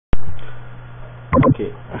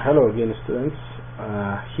Okay, hello again students.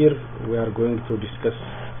 Here we are going to discuss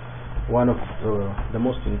one of the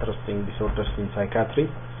most interesting disorders in psychiatry,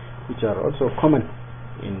 which are also common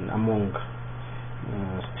among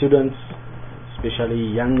students,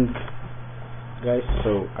 especially young guys.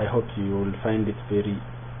 So I hope you will find it very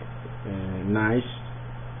nice.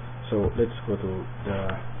 So let's go to the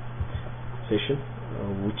session,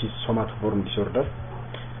 which is somatoform disorder.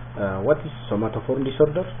 What is somatoform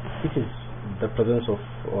disorder? It is the presence of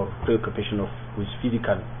or preoccupation of with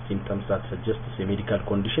physical symptoms that suggest a medical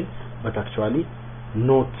condition, but actually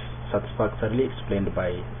not satisfactorily explained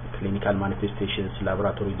by clinical manifestations,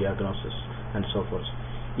 laboratory diagnosis, and so forth.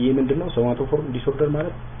 ይህ ምንድነው? somatoform disorder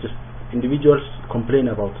ማለት just individuals complain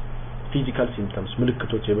about physical symptoms,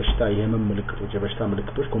 ምልክቶች የበሽታ የህመም ምልክቶች የበሽታ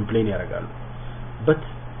ምልክቶች complain ያደርጋሉ, but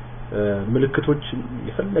ምልክቶች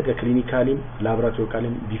የፈለገ ክሊኒካሊ ላብራቶሪካሊ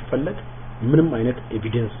ቢፈለግ ምንም አይነት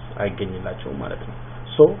ኤቪደንስ አይገኝላቸውም ማለት ነው።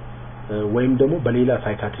 ሶ ወይም ደግሞ በሌላ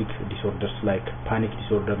ሳይካትሪክ ዲስኦርደርስ ላይክ ፓኒክ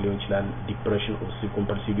ዲስኦርደር ሊሆን ይችላል፣ ዲፕሬሽን ኦብሰሲቭ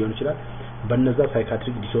ኮምፐልሲቭ ሊሆን ይችላል። በእነዛ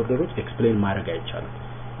ሳይካትሪክ ዲስኦርደሮች ኤክስፕሌን ማድረግ አይቻልም።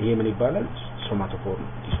 ይሄ ምን ይባላል? ሶማቶፎርም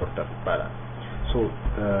ዲስኦርደር ይባላል። ሶ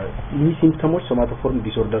እነዚህ ሲምፕተሞች ሶማቶፎርም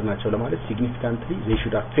ዲስኦርደር ናቸው ለማለት ሲግኒፊካንትሊ they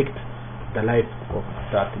should affect the life of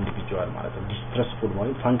that individual ማለት ነው። distressful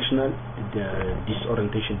ማለት functional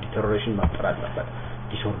disorientation deterioration መፍጠር አለበት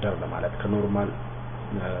disorder ለማለት ከኖርማል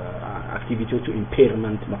አክቲቪቲዎቹ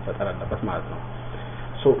ኢምፔርመንት መፈጠር አለበት ማለት ነው።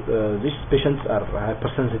 so these patients are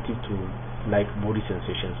hypersensitive to like body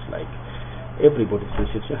sensations, like every body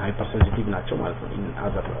sensation hypersensitive ናቸው ማለት ነው in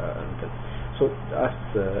other so as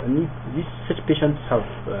these such patients have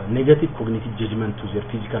negative cognitive judgment to their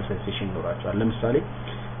physical sensation ይኖራቸዋል። ለምሳሌ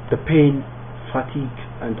the pain, fatigue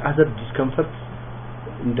and other discomforts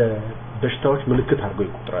እንደ በሽታዎች ምልክት አድርገው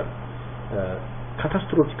ይቆጥራሉ።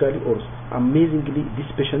 catastrophically or amazingly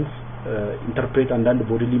these patients interpret አንዳንድ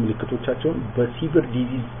bodily ምልክቶቻቸውን በሲቪር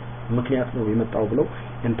ዲዚዝ ምክንያት ነው የመጣው ብለው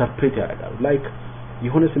ኢንተርፕሬት ያደርጋሉ። like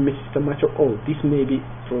የሆነ ስሜት ሲሰማቸው this may be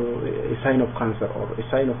a sign of cancer or a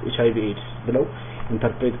sign of HIV AIDS ብለው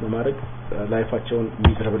ኢንተርፕሬት በማድረግ ላይፋቸውን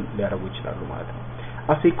ሚዘራብል ሊያደርጉ ይችላሉ ማለት ነው።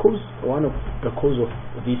 as a cause, one of the cause of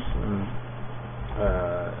this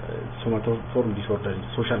somatoform disorder is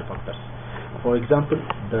social factors. For example,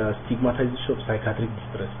 the stigmatization of psychiatric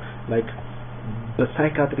distress, like the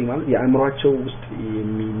psychiatry ማለት የአእምሮአቸው ውስጥ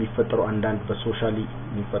የሚፈጠሩ አንዳንድ በሶሻሊ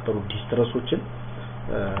የሚፈጠሩ ዲስትረሶችን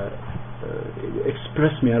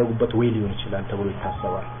ኤክስፕረስ የሚያደርጉበት ወይ ሊሆን ይችላል ተብሎ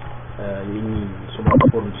ይታሰባል የኒ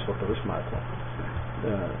somatoform disorders ማለት ነው።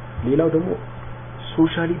 ሌላው ደግሞ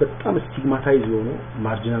ሶሻሊ በጣም ስቲግማታይዝ የሆኑ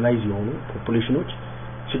ማርጂናላይዝ የሆኑ ፖፑሌሽኖች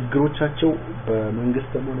ችግሮቻቸው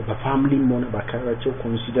በመንግስትም ሆነ በፋሚሊም ሆነ በአካባቢያቸው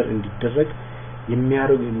ኮንሲደር እንዲደረግ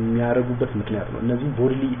የሚያረጉበት ምክንያት ነው። እነዚህ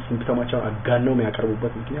ቦዲሊ ሲምፕተማቸውን አጋነው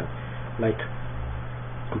የሚያቀርቡበት ምክንያት like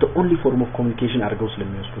the only form of communication አድርገው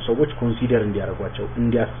ስለሚወስዱ ሰዎች ኮንሲደር እንዲያረጓቸው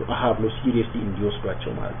እንዲያስቡ ብሎ ሲሪየስሊ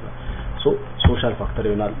እንዲወስዷቸው ማለት ነው። ሶ ሶሻል ፋክተር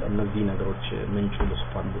ይሆናል እነዚህ ነገሮች ምንጩ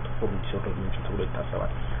ለሶማቶፎርም ዲስኦርደር ምንጩ ተብሎ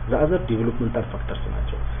ይታሰባል። the other developmental factors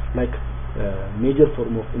ናቸው like major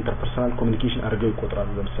form of interpersonal communication አድርገው ይቆጥራሉ።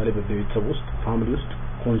 ለምሳሌ በቤተሰብ ውስጥ ፋሚሊ ውስጥ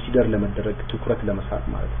ኮንሲደር ለመደረግ ትኩረት ለመስጠት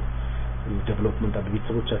ማለት ነው። ዴቨሎፕመንታል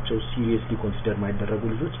ቤተሰቦቻቸው ሲሪየስሊ ኮንሲደር ማይደረጉ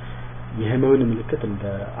ልጆች የህመምን ምልክት እንደ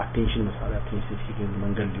አቴንሽን መሳሪያ ሴንሲቲቭ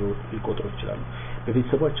መንገድ ሊቆጥሩ ይችላሉ።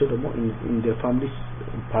 በቤተሰባቸው ደግሞ in the families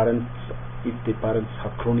parents if the parents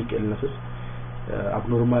have chronic illnesses,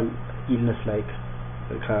 abnormal illness like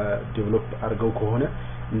ከዴቨሎፕ አድርገው ከሆነ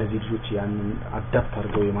እነዚህ ልጆች ያንን አዳፕት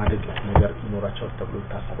አድርገው የማደግ ነገር ይኖራቸዋል ተብሎ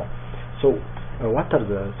ይታሰባል። so what are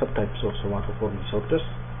the subtypes of somatoform disorders?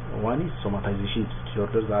 One is somatization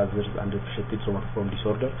disorder, the other is underappreciated somatoform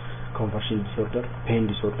disorder, conversion disorder, pain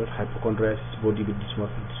disorder, hypochondriasis, body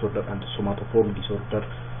dysmorphic disorder and somatoform disorder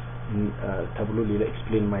ተብሎ ሌላ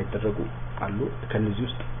ኤክስፕሌን ማይደረጉ አሉ። ከነዚህ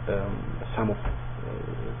ውስጥ some of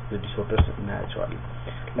the disorders እናያቸዋለን።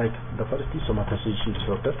 like the first is somatization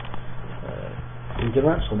disorder. in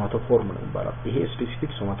general somatoform ነው የሚባለው። ይሄ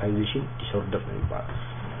specific somatization disorder ነው የሚባለው።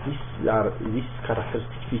 these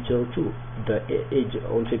characteristic features to the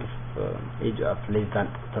onset of age of less than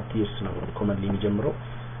 30 years ነው commonly የሚጀምረው።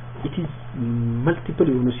 it is multiple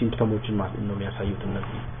የሆኑ ሲምፕተሞችን ነው የሚያሳዩት።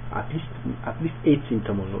 እነዚህ at least 8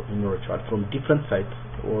 symptoms ይኖራቸዋል from different sites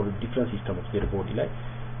or different systems of their body ላይ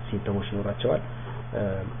ሲምፕተሞች ይኖራቸዋል።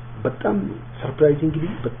 በጣም ሰርፕራይዚንግሊ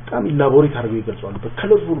በጣም ኢላቦሬት አድርገው ይገልጻሉ።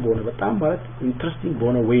 በከለርፉል በሆነ በጣም ማለት ኢንትረስቲንግ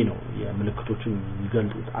በሆነ ወይ ነው የምልክቶቹን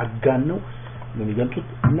ይገልጹት አጋን ነው የሚገልጹት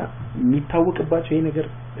እና የሚታወቅባቸው ይሄ ነገር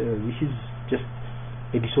this is just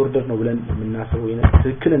a disorder ነው ብለን የምናስበው ይሄ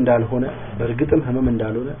ትክክል እንዳልሆነ በእርግጥም ህመም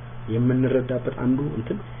እንዳልሆነ የምንረዳበት አንዱ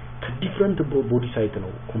እንትን ከዲፈረንት ቦዲ ሳይት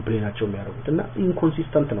ነው ኮምፕሌናቸው የሚያደርጉት እና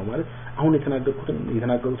ኢንኮንሲስተንት ነው ማለት አሁን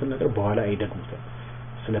የተናገሩትን ነገር በኋላ አይደግሙትም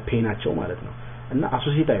ስለ ፔናቸው ማለት ነው እና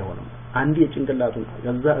አሶሲየት አይሆንም አንድ የጭንቅላቱን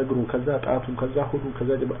ከዛ እግሩን ከዛ ጣቱን ከዛ ሆዱን ከዛ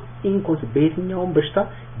በየትኛውም በሽታ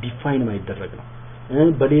ዲፋይን ማይደረግ ነው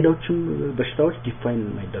በሌሎችም በሽታዎች ዲፋይን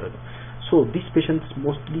ማይደረግ ነው so these patients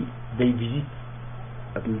mostly they visit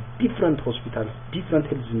at different hospitals different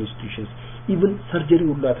health institutions even surgery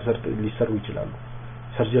ሁሉ ሊሰሩ ይችላሉ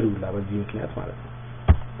surgery ሁሉ በዚህ ምክንያት ማለት ነው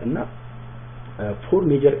እና four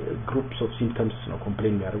major groups of symptoms ነው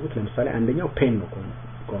ኮምፕሌን የሚያደርጉት ለምሳሌ አንደኛው pain ነው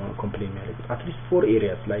ኮምፕሌን የሚያደርጉት at least four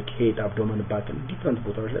areas like head abdomen back and different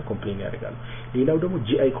ቦታዎች ላይ ኮምፕሌን ያደርጋሉ ሌላው ደግሞ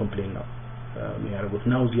GI ኮምፕሌን ነው የሚያደርጉት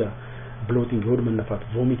nausea bloating ሆድ መነፋት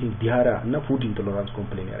vomiting diarrhea እና food intolerance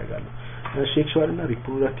ኮምፕሌን ያደርጋሉ sexual እና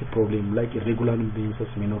reproductive problem like irregular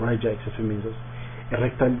menses menorrhagia excessive menses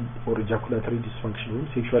erectile or ejaculatory dysfunction or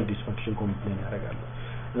sexual dysfunction complain ያደርጋሉ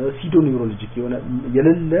pseudoneurologic የሆነ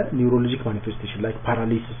የሌለ neurologic manifestation like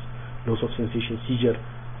paralysis loss of sensation seizure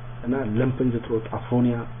እና lump in the throat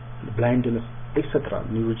aphonia blindness etc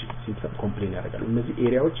neurologic symptoms complain ያደርጋሉ እነዚህ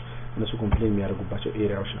ኤሪያዎች እነሱ ኮምፕሌን የሚያደርጉባቸው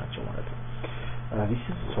ኤሪያዎች ናቸው ማለት ነው this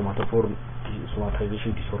is somatoform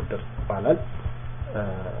somatization disorder ይባላል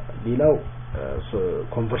ሌላው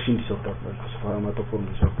conversion disorder ነው somatoform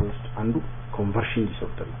disorder ውስጥ አንዱ conversion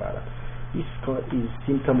disorder ይባላል this is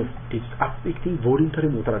symptom of affecting voluntary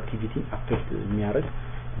motor activity affect የሚያደርግ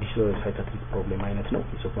psychiatric problem አይነት ነው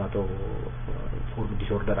somatoform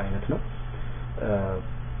disorder አይነት ነው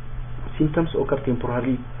symptoms occur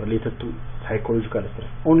temporarily related to psychological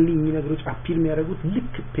stress only ነገሮች appear የሚያደርጉት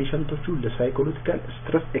ልክ ፔሸንቶቹ ለሳይኮሎጂካል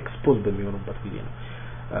ስትረስ ኤክስፖዝ በሚሆኑበት ጊዜ ነው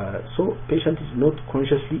so patient is not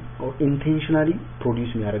consciously or intentionally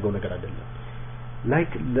produce የሚያደርገው ነገር አይደለም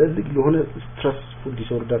like ለሆነ stressful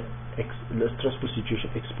disorder stressful situation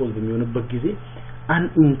expose በሚሆንበት ጊዜ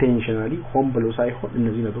unintentionally ሆን ብሎ ሳይሆን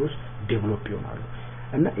እነዚህ ነገሮች ዴቨሎፕ ይሆናሉ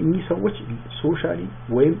እና እኚህ ሰዎች ሶሻሊ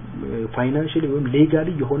ወይም ፋይናንሻሊ ወይም ሌጋሊ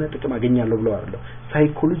የሆነ ጥቅም አገኛለሁ ብለው አይደለም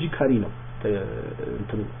ሳይኮሎጂካሊ ነው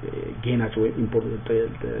ጌናቸው ወይ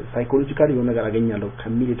ሳይኮሎጂካሊ የሆነ ነገር አገኛለሁ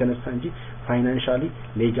ከሚል የተነሳ እንጂ ፋይናንሻሊ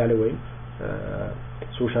ሌጋሊ ወይ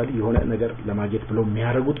ሶሻሊ የሆነ ነገር ለማግኘት ብለው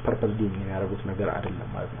የሚያደርጉት ፐርፐዝ የሚያደርጉት ነገር አይደለም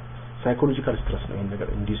ማለት ነው ሳይኮሎጂካል ስትረስ ነው ይሄን ነገር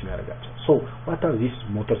እንዲስ የሚያደርጋቸው so what are these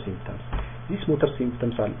motor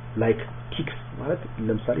symptoms are like tics ማለት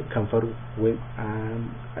ለምሳሌ ከንፈሩ ወይም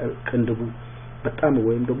ቅንድቡ በጣም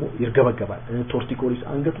ወይም ደግሞ ይርገበገባል ቶርቲኮሊስ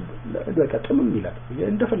አንገቱ በቃ ጥምም ይላል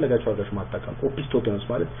እንደፈለጋቸው አድርጋችሁ ማጣቀም ኦፒስቶቶንስ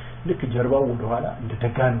ማለት ልክ ጀርባው ወደ ኋላ እንደ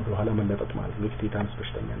ደጋን ወደ ኋላ መለጠጥ ማለት ነው ቴታንስ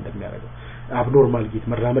በሽተኛ እንደሚያደርገው አብኖርማል ጌት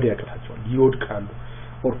መራመድ ያቀታቸዋል ይወድቃሉ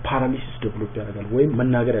ኦር ፓራሊሲስ ዴቨሎፕ ያደርጋል ወይም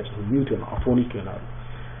መናገር ያቀታቸዋል ሚውት ነው አፎኒክ ይሆናሉ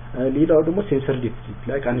ሌላው ደግሞ ሴንሰሪ ዴፊሲት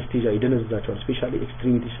ላይክ አነስቴዚያ ይደነዝዛቸዋል ስፔሻሊ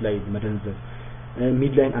ኤክስትሪሚቲስ ላይ መደንዘዝ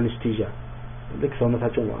ሚድላይን አነስቴዚያ ልክ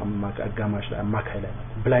ሰውነታቸው አጋማሽ ላይ አማካይ ላይ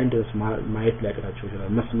ብላይንድነስ ማየት ሊያቀታቸው ይችላል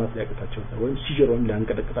መስማት ሊያቀታቸው ይችላል ወይም ሲጀር ወይም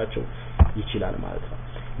ሊያንቀጠቅጣቸው ይችላል ማለት ነው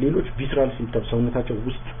ሌሎች ቪስራል ሲምፕተም ሰውነታቸው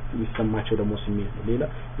ውስጥ የሚሰማቸው ደግሞ ስሜት ነው ሌላ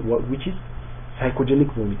which is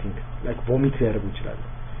psychogenic vomiting like vomit ሊያደርጉ ይችላሉ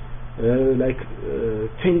like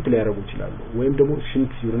faint ሊያደርጉ ይችላሉ ወይም ደግሞ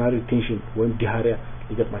ሽንት urinary retention ወይም diarrhea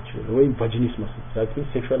ሊገጥማቸው ይችላል ወይም vaginismus that means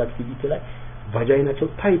sexual activity ላይ ቫጃይናቸው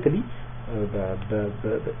ታይትሊ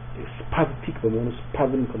ስፓስቲክ በመሆኑ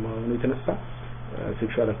ስፓዝም ከመሆኑ የተነሳ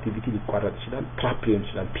ሴክሹዋል አክቲቪቲ ሊቋረጥ ይችላል ትራፕ ሊሆን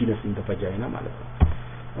ይችላል ፒነስ ኢን ዘ ቫጃይና ማለት ነው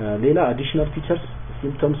ሌላ አዲሽናል ፊቸርስ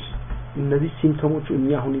ሲምፕተምስ እነዚህ ሲምፕተሞች እኛ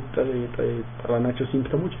አሁን የጠራናቸው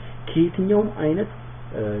ሲምፕተሞች ከየትኛውም አይነት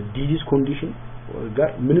ዲዚዝ ኮንዲሽን ጋር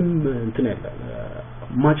ምንም እንትን ያለ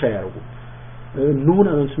ማች አያርጉ ኖን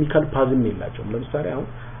አናቶሚካል ፓዝም የላቸውም ለምሳሌ አሁን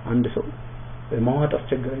አንድ ሰው ማዋጥ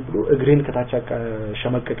አስቸጋሪ ብሎ እግሬን ከታቻካ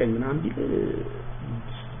ሸመቀቀኝ ምናምን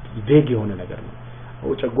ቬግ የሆነ ነገር ነው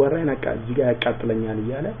او ጨጓራዬን እዚህ ጋር ያቃጥለኛል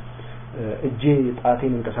ይያለ እጄ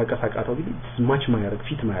ጣቴን እንቀሳቀስ አቃተው ቢል ማች ማያረግ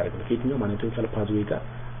ፊት ማያረግ ነው ከየትኛው ማለት ነው ፓዝዌይ ጋር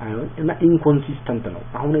አይሆን እና ኢንኮንሲስተንት ነው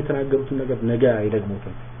አሁን የተናገሩትን ነገር ነገ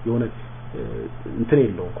አይደግሙትም የሆነ እንትን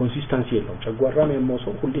የለው ኮንሲስተንሲ የለው ጨጓራ ነው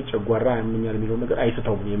ሰው ሁሌ ጨጓራ ያመኛል የሚለው ነገር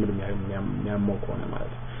አይተታውም የምንም የሚያመው ከሆነ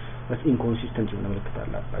ማለት ነው but inconsistent የሆነ ምልክት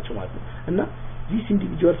አላቸው ማለት ነው እና these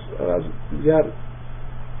individuals they are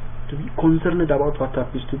to be concerned about what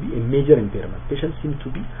happens to be a major impairment patients seem to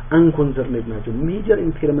be unconcerned ናቸው major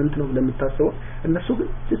impairment ነው ለምታስበው እነሱ ግን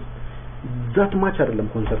that much አይደለም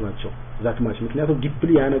ኮንሰርን ናቸው that much ምክንያቱም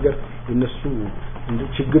ዲፕሊ ያ ነገር እነሱ እንደ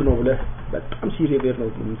ችግር ነው ብለ በጣም ሲሪየስ ነው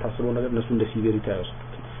የምታስበው ነገር እነሱ እንደ ሲቪሪቲ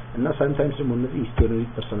አይወስዱት እና sometimes ደግሞ እነዚህ histrionic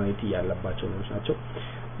personality ያለባቸው ናቸው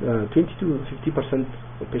 20 to 50%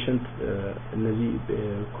 patient እነዚህ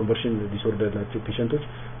conversion disorder ናቸው ፔሸንቶች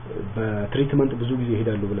በትሪትመንት ብዙ ጊዜ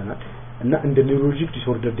ይሄዳሉ ብለናል እና እንደ ኒውሮሎጂክ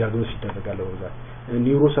ዲስኦርደር ዲያግኖስ ይደረጋል በብዛት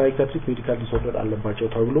ኒውሮሳይካትሪክ ሜዲካል ዲስኦርደር አለባቸው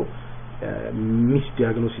ተብሎ ሚስ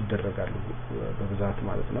ዲያግኖስ ይደረጋሉ በብዛት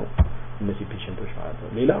ማለት ነው እነዚህ ፔሸንቶች ማለት ነው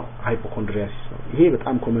ሌላ ሃይፖኮንድሪያሲስ ነው ይሄ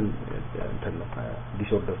በጣም ኮመን እንትን ነው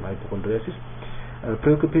ዲስኦርደር ሃይፖኮንድሪያሲስ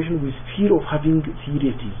preoccupation with fear of having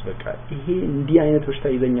serious disease በቃ ይሄ እንዲህ አይነት በሽታ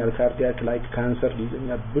ይዘኛል ካርዲያክ ላይክ ካንሰር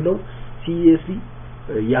ይዘኛል ብለው seriously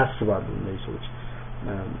ያስባሉ እነዚህ ሰዎች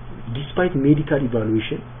despite medical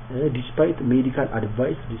evaluation despite medical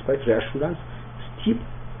advice despite reassurance still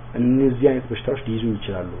እነዚህ አይነት በሽታዎች ሊይዙ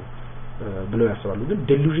ይችላሉ ብለው ያስባሉ ግን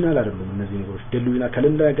delusional አይደሉም እነዚህ ነገሮች delusional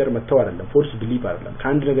ከሌላ ነገር መተው አይደለም false belief አይደለም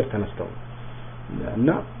ከአንድ ነገር ተነስተው እና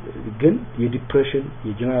ግን የዲፕሬሽን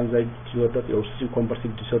የጀነራል አንዛይቲ ዲስኦርደር የኦብሰሲቭ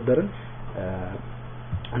ኮምፐልሲቭ ዲስኦርደርን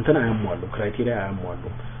እንትን አያሟሉ ክራይቴሪያ አያሟሉ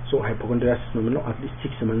ሶ ሃይፖኮንድሪያሲስ ነው ምንለው at least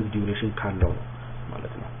 6 months duration ካለው ነው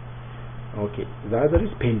ማለት ነው ኦኬ the other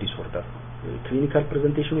is pain disorder clinical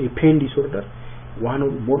presentation የፔን ዲስኦርደር ዋን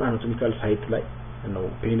ሞር አናቶሚካል ሳይት ላይ ነው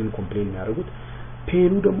ፔንን ኮምፕሌን የሚያደርጉት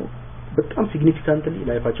ፔኑ ደግሞ በጣም ሲግኒፊካንትሊ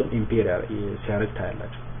ላይፋቸውን ኢምፔር ሲያደርግ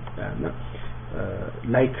ታያላችሁ እና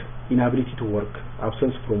like inability to work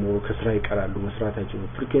absence from work ከስራ ይቀራሉ መስራት አይችሉም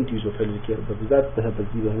frequent use of health care በብዛት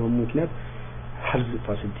በዚህ በህመሙ ምክንያት health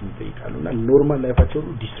facility ይጠይቃሉና ኖርማል ላይፋቸው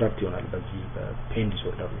ዲስራፕት ይሆናል በዚህ በፔን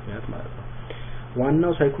ዲስኦርደር ምክንያት ማለት ነው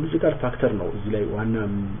ዋናው ሳይኮሎጂካል ፋክተር ነው እዚህ ላይ ዋና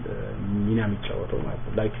ሚና የሚጫወተው ማለት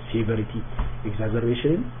ነው like severity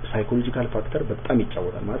exacerbation ሳይኮሎጂካል ፋክተር በጣም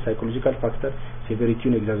ይጫወታል ማለት ሳይኮሎጂካል ፋክተር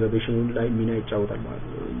severity exacerbation ላይ ሚና ይጫወታል ማለት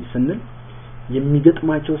ስንል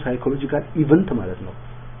የሚገጥማቸው ሳይኮሎጂካል ኢቨንት ማለት ነው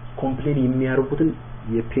ኮምፕሌን የሚያርጉትን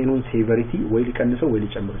የፔኑን ሴቨሪቲ ወይ ሊቀንሰው ወይ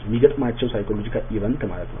ሊጨምረው የሚገጥማቸው ሳይኮሎጂካል ኢቨንት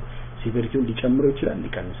ማለት ነው ሴቨሪቲውን ሊጨምረው ይችላል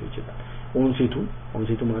ሊቀንሰው ይችላል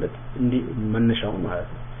ኦንሴቱ ማለት እንዴ መነሻው ማለት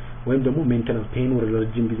ነው ወይም ደግሞ ሜንቴናንስ ፔኑ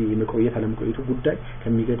ረጅም ጊዜ የመቆየት አለመቆየቱ ጉዳይ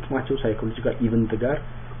ከሚገጥማቸው ሳይኮሎጂካል ኢቨንት ጋር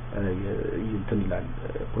እንትን ይላል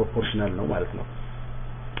ፕሮፖርሽናል ነው ማለት ነው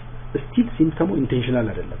ስቲል ሲምፕተሙ ኢንቴንሽናል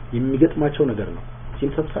አይደለም የሚገጥማቸው ነገር ነው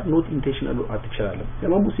symptoms are not intentional or artificial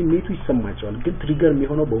ለማሙ ስሜቱ ይሰማቸዋል ግን ትሪገር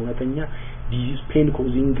የሚሆነው በእውነተኛ ዲዚዝ ፔን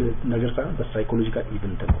ኮዚንግ ነገር ሳይሆን በሳይኮሎጂካል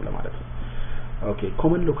ኢቨንት ነው ለማለት ነው ኦኬ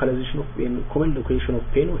common location of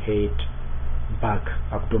pain head back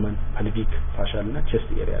abdomen pelvic fascial እና chest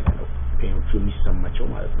area ላይ ነው ፔኖቹ የሚሰማቸው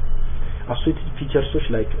ማለት ነው associated features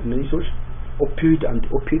like እነዚህ ሰዎች opioid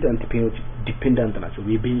antipain dependent ናቸው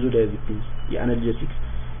የቤንዞዲያዜፒንስ የአናልጀሲክስ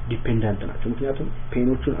ዲፔንዳንት ናቸው ምክንያቱም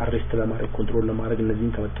ፔኖቹን አሬስት ለማድረግ ኮንትሮል ለማድረግ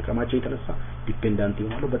እነዚህን ከመጠቀማቸው የተነሳ ዲፔንዳንት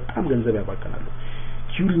ይሆናሉ በጣም ገንዘብ ያባከናሉ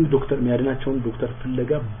ኪውሪንግ ዶክተር የሚያድናቸውን ዶክተር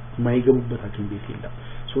ፍለጋ ማይገቡበት ሐኪም ቤት የለም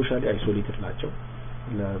ሶሻሊ አይሶሌትድ ናቸው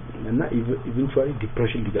እና ኢቨንቹዋሊ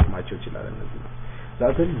ዲፕሬሽን ሊገጥማቸው ይችላል እነዚህ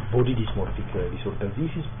ዛተር ቦዲ ዲስሞርፊክ ዲስኦርደር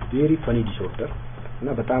this is very funny disorder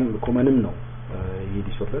እና በጣም ኮመንም ነው ይሄ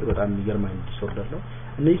ዲስኦርደር በጣም የሚገርማኝ ዲስኦርደር ነው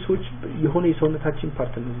እነዚህ ሰዎች የሆነ የሰውነታችን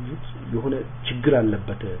ፓርት ነው የሆነ ችግር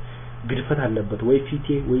አለበት ግድፈት አለበት ወይ ፊቴ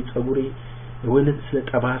ወይ ጸጉሬ ወይ ስለ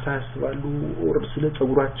ጠባሳ ያስባሉ ኦር ስለ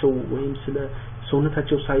ጸጉራቸው ወይም ስለ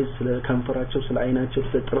ሰውነታቸው ሳይዝ ስለ ከንፈራቸው ስለ አይናቸው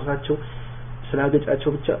ስለ ጥርሳቸው ስለ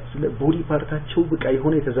አገጫቸው ብቻ ስለ ቦዲ ፓርታቸው በቃ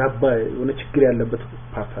የሆነ የተዛባ የሆነ ችግር ያለበት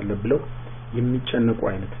ፓርት አለ ብለው የሚጨነቁ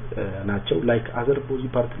አይነት ናቸው like other body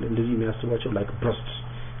part እንደዚህ የሚያስቧቸው like breasts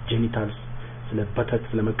genitals ስለ በተክ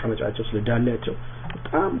ስለ መቀመጫቸው ስለ ዳሌያቸው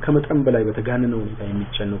በጣም ከመጠን በላይ በተጋነነ ሁኔታ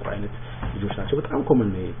የሚጨነቁ አይነት ልጆች ናቸው በጣም ኮመን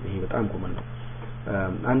ነው ይሄ በጣም ኮመን ነው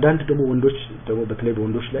አንዳንድ ደግሞ ወንዶች ደግሞ በተለይ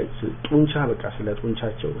በወንዶች ላይ ጡንቻ በቃ ስለ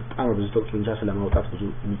ጡንቻቸው በጣም ብዙ ጡንቻ ስለማውጣት ብዙ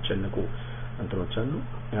የሚጨነቁ እንትኖች አሉ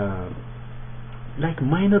like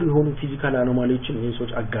minor የሆኑ ፊዚካል አኖማሊዎችን ይሄ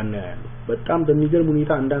ሰዎች አጋና ያሉ በጣም በሚገርም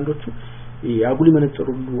ሁኔታ አንዳንዶቹ የአጉሊ መነጽር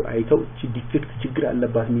ሁሉ አይተው ዲፌክት ችግር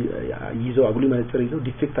አለባት ይዘው አጉሊ መነጽር ይዘው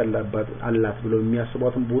ዲፌክት አላት ብለው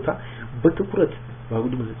የሚያስቧትን ቦታ በትኩረት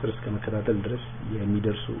በአጉሊ መነጽር እስከ መከታተል ድረስ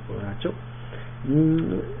የሚደርሱ ናቸው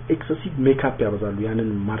ኤክሰሲቭ ሜካፕ ያበዛሉ ያንን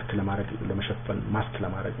ማርክ ለማድረግ ለመሸፈን ማስክ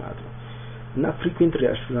ለማድረግ ማለት ነው እና ፍሪኩዌንት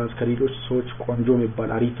ሪአሹራንስ ከሌሎች ሰዎች ቆንጆ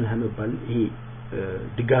የሚባል አሪፍ ነህ የሚባል ይሄ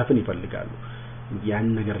ድጋፍን ይፈልጋሉ ያን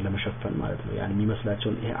ነገር ለመሸፈን ማለት ነው ያን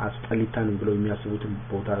የሚመስላቸውን ይሄ አስጠሊታን ብለው የሚያስቡትን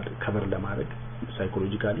ቦታ ከቨር ለማድረግ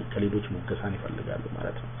ሳይኮሎጂካሊ ከሌሎች ሙገሳን ይፈልጋሉ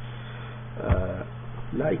ማለት ነው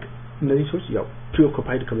ላይክ እነዚህ ሰዎች ያው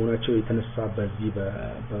ፕሪኦኩፓይድ ከመሆናቸው የተነሳ በዚህ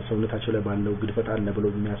በሰውነታቸው ላይ ባለው ግድፈት አለ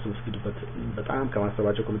ብለው የሚያስቡት ግድፈት በጣም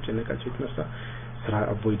ከማሰባቸው ከመጨነቃቸው የተነሳ ስራ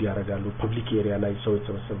አቮይድ ያደርጋሉ ፐብሊክ ኤሪያ ላይ ሰው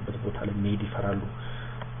የተሰበሰበበት ቦታ ላይ መሄድ ይፈራሉ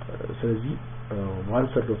ስለዚህ one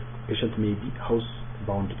third of patient may be house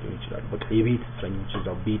bound ሊሆን ይችላል በቃ የቤት እስረኞች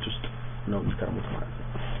እዛው ቤት ውስጥ ነው የሚከርሙት ማለት ነው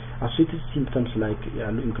associated symptoms like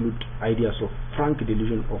include ideas of frank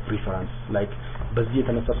delusion of reference like በዚህ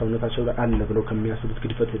የተነሳ ሰውነታቸው ላይ አለ ብለው ከሚያስቡት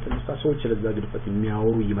ግድፈት የተነሳ ሰዎች ለዛ ግድፈት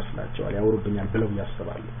የሚያወሩ ይመስላቸዋል ያወሩብኛል ብለው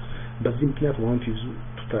ያስባሉ በዚህ ምክንያት ዋንፊዙ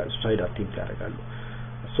ሱሳይድ አቴምፕት ያደርጋሉ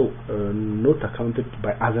so not accounted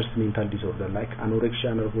by others mental disorder like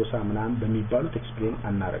anorexia nervosa ምናምን በሚባሉት ኤክስፕሌን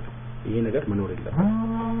አናረግም ይሄ ነገር መኖር የለበትም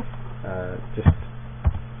just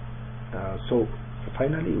so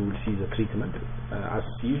finally we will see the treatment as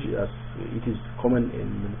it is common in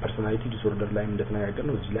personality disorder ላይ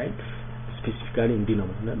እንደተነጋገርነው እዚህ ላይ specifically እንዲ ነው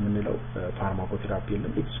የምንለው pharmacotherapy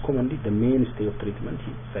የለም it's commonly the mainstay of treatment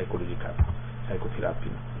is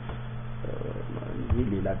psychotherapy ነው ይሄ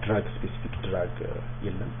ሌላ ድራግ ስፔሲፊክ ድራግ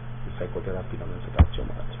የለም ሳይኮቴራፒ ነው የምንሰጣቸው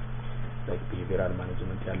ማለት ነው like behavioral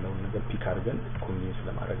management ያለውን ነገር ፒክ አድርገን ኮንቪንስ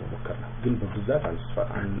ለማድረግ ሞከርና ግን በብዛት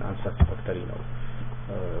አንሳቲስፋክተሪ ነው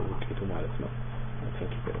ውጤቱ ማለት ነው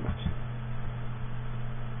thank you very much